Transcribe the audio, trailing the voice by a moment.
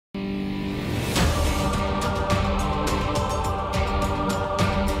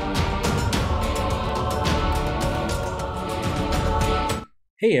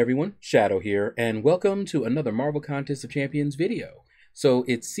Hey everyone, Shaedow here, and welcome to another Marvel Contest of Champions video. So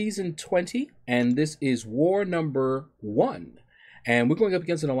it's season 20, and this is war number 1. And we're going up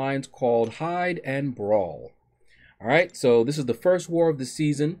against an alliance called HideNBrawl. Alright, so this is the first war of the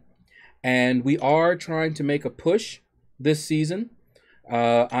season, and we are trying to make a push this season.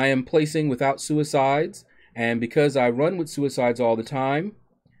 I am placing without suicides, and because I run with suicides all the time,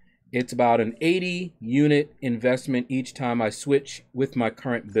 it's about an 80 unit investment each time I switch with my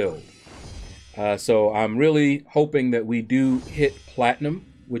current build. So I'm really hoping that we do hit platinum,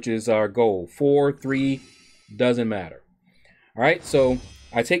 which is our goal. 4, 3, doesn't matter. All right, so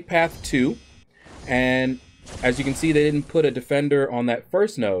I take path 2, and as you can see, they didn't put a defender on that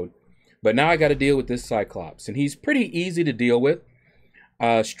first node, but now I got to deal with this Cyclops, and he's pretty easy to deal with.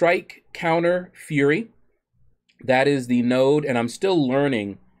 Strike, counter, fury. That is the node, and I'm still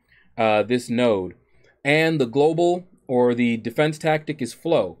learning this node, and the global or the defense tactic is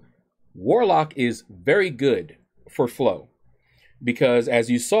flow. Warlock is very good for flow because, as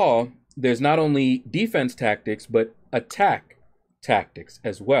you saw, there's not only defense tactics but attack tactics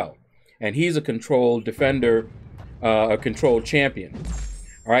as well, and he's a controlled defender, a controlled champion.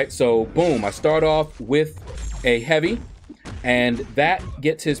 All right, so boom, I start off with a heavy, and that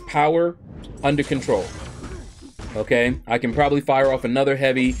gets his power under control. Okay, I can probably fire off another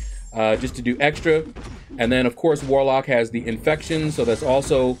heavy just to do extra, and then of course Warlock has the infection, so that's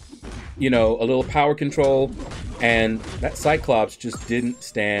also, you know, a little power control, and that Cyclops just didn't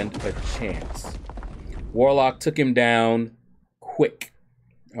stand a chance. Warlock took him down quick.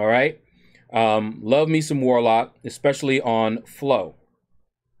 All right, love me some Warlock, especially on flow.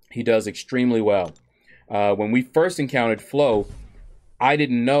 He does extremely well. When we first encountered flow, I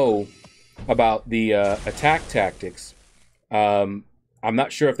didn't know about the attack tactics. I'm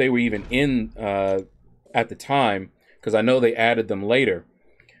not sure if they were even in at the time, because I know they added them later.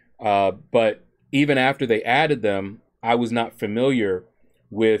 But even after they added them, I was not familiar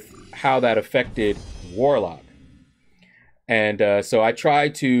with how that affected Warlock. And so I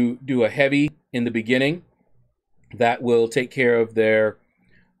tried to do a heavy in the beginning that will take care of their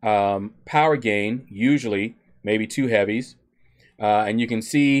power gain, usually, maybe 2 heavies. And you can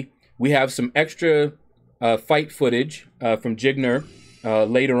see we have some extra fight footage from Jigner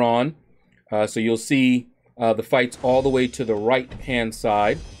later on, so you'll see the fights all the way to the right hand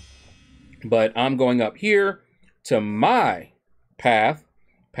side, but I'm going up here to my path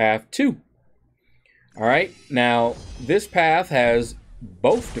 2. All right, now this path has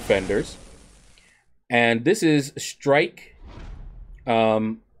both defenders, and this is strike,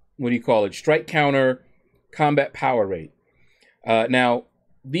 what do you call it, strike counter combat power rate. Now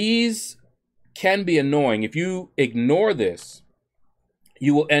these can be annoying. If you ignore this,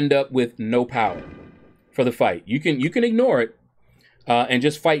 you will end up with no power for the fight. You can ignore it and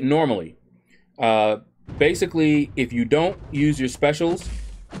just fight normally. Basically, if you don't use your specials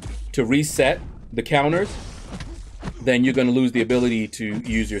to reset the counters, then you're going to lose the ability to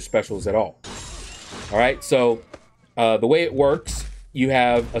use your specials at all. All right, so the way it works, you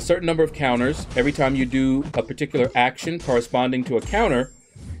have a certain number of counters. Every time you do a particular action corresponding to a counter,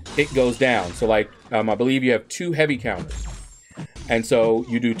 it goes down. So like, I believe you have 2 heavy counters. And so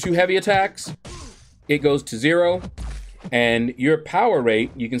you do 2 heavy attacks, it goes to 0, and your power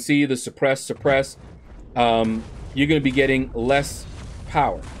rate, you can see the suppress, you're going to be getting less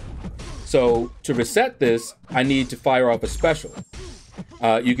power. So to reset this, I need to fire off a special.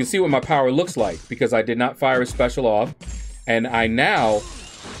 You can see what my power looks like because I did not fire a special off, and I now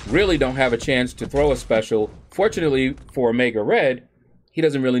really don't have a chance to throw a special. Fortunately for Omega Red, he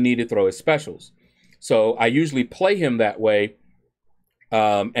doesn't really need to throw his specials. So I usually play him that way,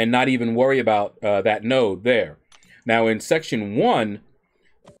 and not even worry about that node there. Now in section 1,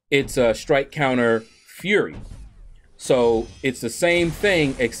 it's a strike counter fury. So it's the same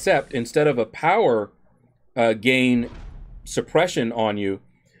thing, except instead of a power gain suppression on you,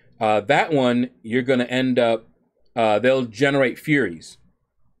 that one you're going to end up, they'll generate furies.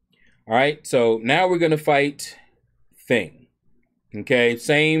 All right, so now we're going to fight Thing. Okay,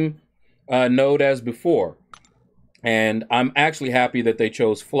 same node as before. And I'm actually happy that they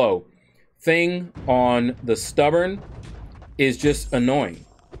chose flow. Thing on the stubborn is just annoying.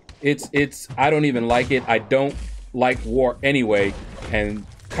 I don't even like it. I don't like war anyway, and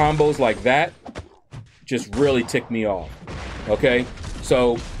combos like that just really tick me off. Okay,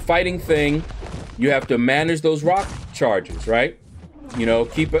 so fighting Thing, you have to manage those rock charges, right? You know,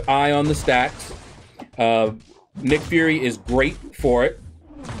 keep an eye on the stacks. Nick Fury is great for it,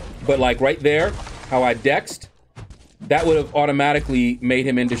 but like right there, how I dexed, that would have automatically made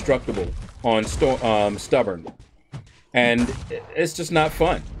him indestructible on Stubborn. and it's just not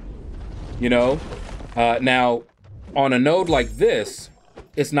fun, you know. Now, on a node like this,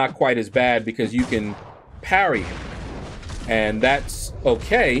 it's not quite as bad because you can parry him, and that's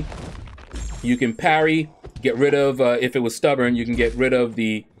okay. You can parry, get rid of, if it was stubborn, you can get rid of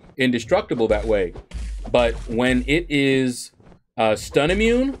the indestructible that way. But when it is stun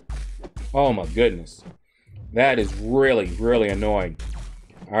immune, oh my goodness, that is really, really annoying.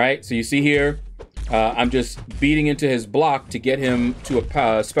 All right, so you see here, I'm just beating into his block to get him to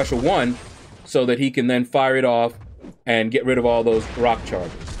a special 1 so that he can then fire it off and get rid of all those rock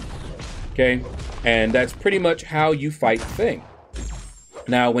charges. Okay, and that's pretty much how you fight Thing.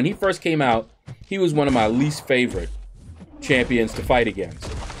 Now, when he first came out, he was one of my least favorite champions to fight against.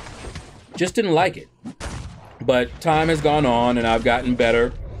 Just didn't like it. But time has gone on and I've gotten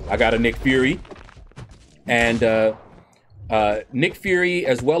better. I got a Nick Fury. And Nick Fury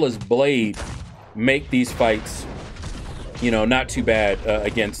as well as Blade make these fights, you know, not too bad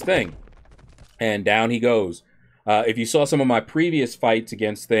against Thing. And down he goes. If you saw some of my previous fights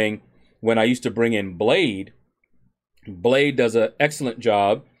against Thing, when I used to bring in Blade, Blade does an excellent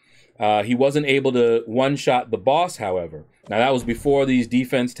job. He wasn't able to one-shot the boss, however. Now, that was before these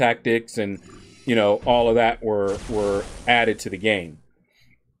defense tactics and, you know, all of that were added to the game.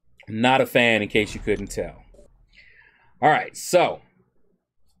 Not a fan, in case you couldn't tell. All right, so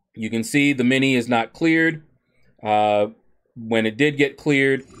you can see the mini is not cleared. When it did get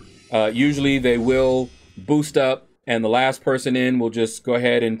cleared, usually they will boost up, and the last person in will just go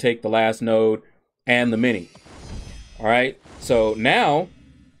ahead and take the last node and the mini. All right, so now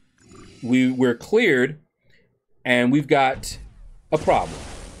we're cleared, and we've got a problem.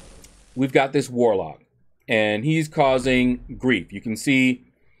 We've got this Warlock, and he's causing grief. You can see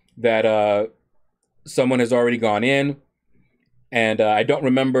that someone has already gone in, and I don't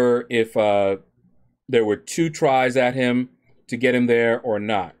remember if there were 2 tries at him to get him there or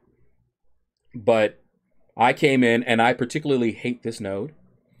not. But I came in, and I particularly hate this node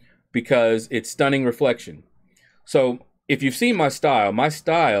because it's stunning reflection. So if you've seen my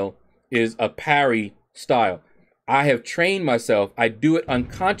style is a parry style. I have trained myself. I do it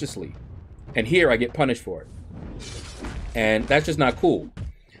unconsciously. And here I get punished for it. And that's just not cool.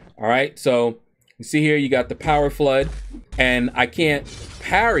 All right, so you see here you got the power flood, and I can't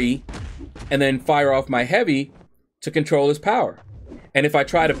parry and then fire off my heavy to control his power. And if I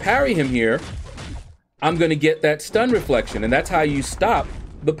try to parry him here, I'm gonna get that stun reflection, and that's how you stop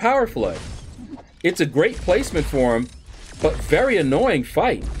the power flood. It's a great placement for him, but very annoying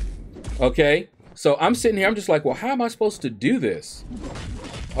fight. Okay, so I'm sitting here, I'm just like, well, how am I supposed to do this?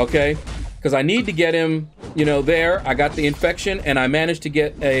 Okay, because I need to get him, you know, there. I got the infection, and I managed to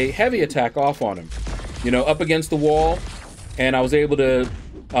get a heavy attack off on him, you know, up against the wall, and I was able to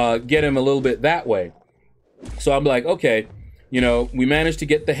get him a little bit that way. So I'm like, okay, you know, we managed to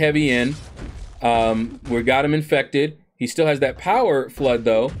get the heavy in. We got him infected. He still has that power flood,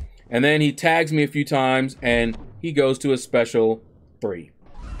 though, and then he tags me a few times, and he goes to a special 3.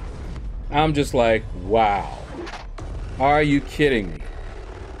 I'm just like, wow, are you kidding me?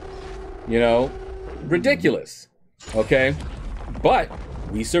 You know, ridiculous. Okay, but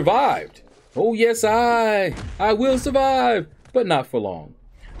we survived. Oh yes, I will survive, but not for long.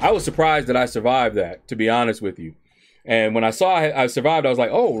 I was surprised that I survived that, to be honest with you. And when I saw I survived, I was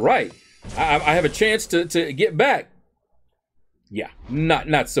like, oh right, I have a chance to get back. Yeah,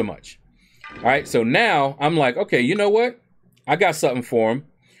 not so much. All right, so now I'm like, okay, you know what? I got something for him.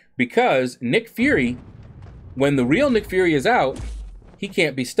 Because Nick Fury, when the real Nick Fury is out, he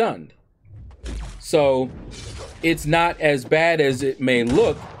can't be stunned. So it's not as bad as it may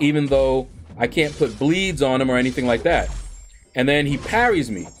look, even though I can't put bleeds on him or anything like that. And then he parries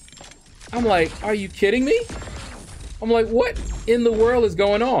me. I'm like, are you kidding me? I'm like, what in the world is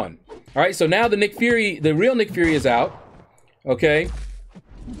going on? All right, so now the Nick Fury, the real Nick Fury is out. Okay,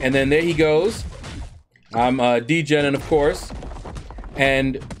 and then there he goes. I'm degenning, of course.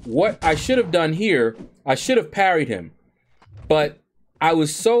 And what I should have done here, I should have parried him. But I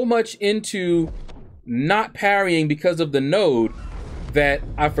was so much into not parrying because of the node that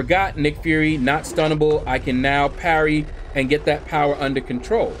I forgot Nick Fury, not stunnable. I can now parry and get that power under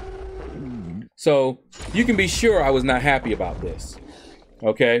control. So you can be sure I was not happy about this.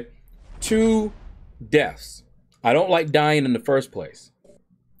 Okay? 2 deaths. I don't like dying in the first place.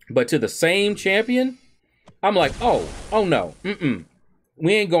 But to the same champion, I'm like, oh no,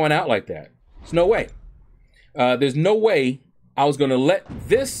 we ain't going out like that. There's no way. There's no way I was gonna let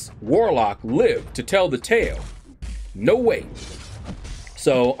this Warlock live to tell the tale. No way.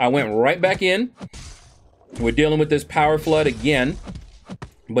 So I went right back in. We're dealing with this power flood again,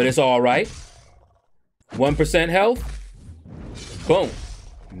 but it's all right. 1% health. Boom.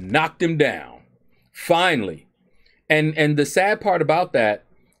 Knocked him down. Finally. And the sad part about that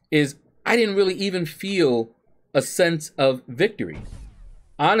is I didn't really even feel a sense of victory.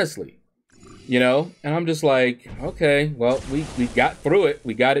 Honestly. You know? And I'm just like, okay, well, we got through it.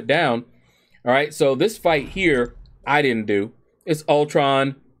 We got it down. All right, so this fight here, I didn't do. It's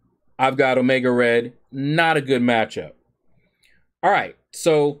Ultron. I've got Omega Red. Not a good matchup. All right,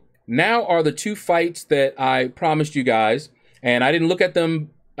 so now are the two fights that I promised you guys, and I didn't look at them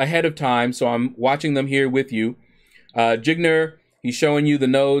ahead of time, so I'm watching them here with you. Jigner, he's showing you the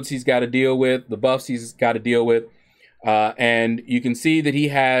nodes he's got to deal with, the buffs he's got to deal with, and you can see that he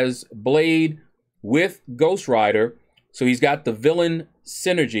has Blade with Ghost Rider, so he's got the villain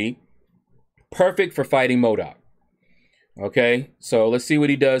synergy, perfect for fighting MODOK. Okay, so let's see what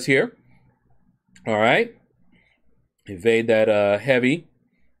he does here. All right. Evade that heavy.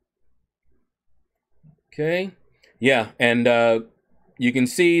 Okay. Yeah, and you can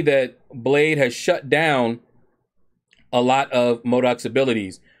see that Blade has shut down a lot of MODOK's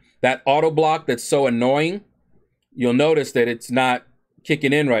abilities. That auto block that's so annoying, you'll notice that it's not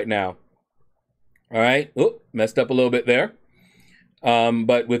kicking in right now. All right. Oop, messed up a little bit there.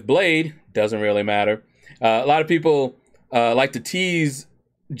 But with Blade, doesn't really matter. A lot of people like to tease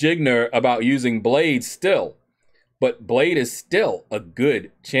Jigner about using Blade still. But Blade is still a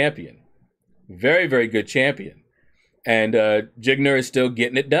good champion. Very, very good champion. And Jigner is still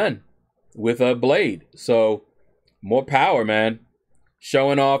getting it done with a Blade. So, more power, man.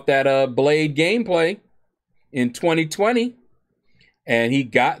 Showing off that Blade gameplay in 2020. And he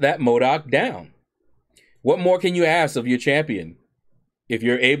got that MODOK down. What more can you ask of your champion? If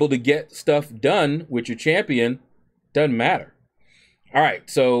you're able to get stuff done with your champion, doesn't matter. All right,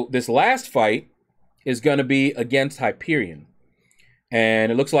 so this last fight is going to be against Hyperion.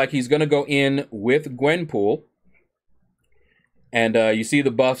 And it looks like he's going to go in with Gwenpool. And you see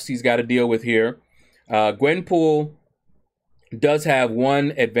the buffs he's got to deal with here. Gwenpool does have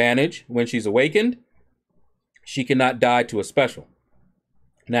one advantage when she's awakened. She cannot die to a special.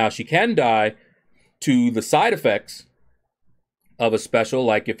 Now, she can die to the side effects of a special,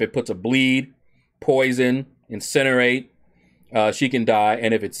 like if it puts a bleed, poison, incinerate, she can die.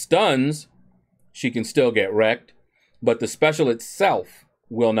 And if it stuns, she can still get wrecked. But the special itself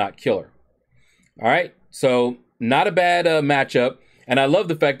will not kill her. All right, so not a bad matchup. And I love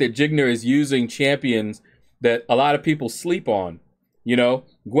the fact that Jigner is using champions that a lot of people sleep on. You know,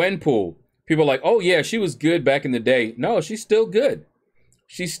 Gwenpool. People are like, oh yeah, she was good back in the day. No, she's still good.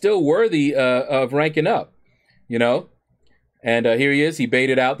 She's still worthy of ranking up, you know. And here he is. He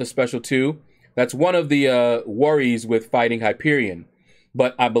baited out the special 2. That's one of the worries with fighting Hyperion.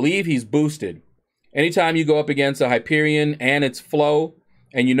 But I believe he's boosted. Anytime you go up against a Hyperion and its flow,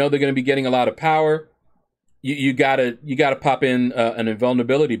 and you know they're going to be getting a lot of power, you gotta pop in an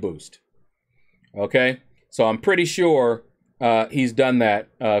invulnerability boost. Okay, so I'm pretty sure he's done that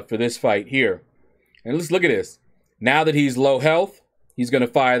for this fight here. And let's look at this. Now that he's low health, he's going to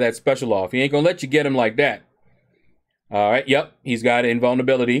fire that special off. He ain't going to let you get him like that. All right, yep, he's got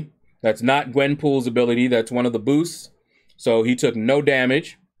invulnerability. That's not Gwenpool's ability. That's one of the boosts. So he took no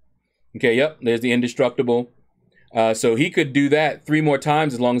damage. Okay, yep, there's the indestructible. So he could do that 3 more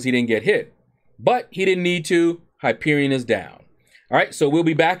times as long as he didn't get hit. But he didn't need to. Hyperion is down. All right, so we'll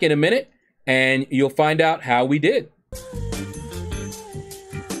be back in a minute, and you'll find out how we did.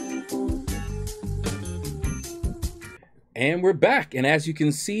 And we're back, and as you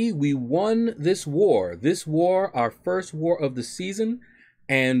can see, we won this war. This war, our first war of the season,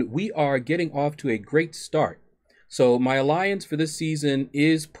 and we are getting off to a great start. So my alliance for this season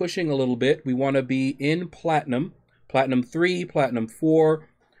is pushing a little bit. We want to be in Platinum, Platinum 3, Platinum 4,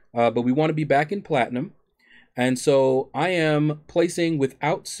 but we want to be back in Platinum. And so I am placing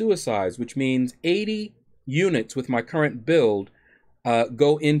without suicides, which means 80 units with my current build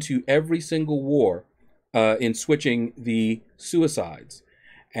go into every single war in switching the suicides.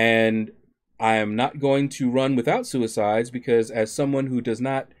 And I am not going to run without suicides because as someone who does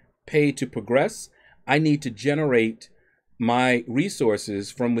not pay to progress, I need to generate my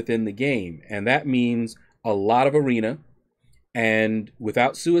resources from within the game. And that means a lot of arena. And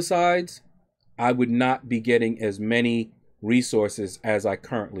without suicides, I would not be getting as many resources as I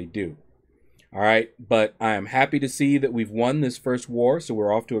currently do. All right, but I am happy to see that we've won this first war, so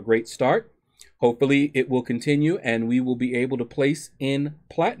we're off to a great start. Hopefully it will continue and we will be able to place in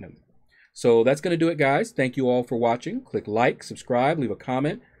Platinum. So that's going to do it, guys. Thank you all for watching. Click like, subscribe, leave a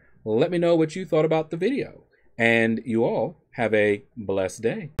comment. Let me know what you thought about the video. And you all have a blessed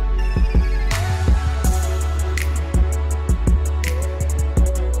day.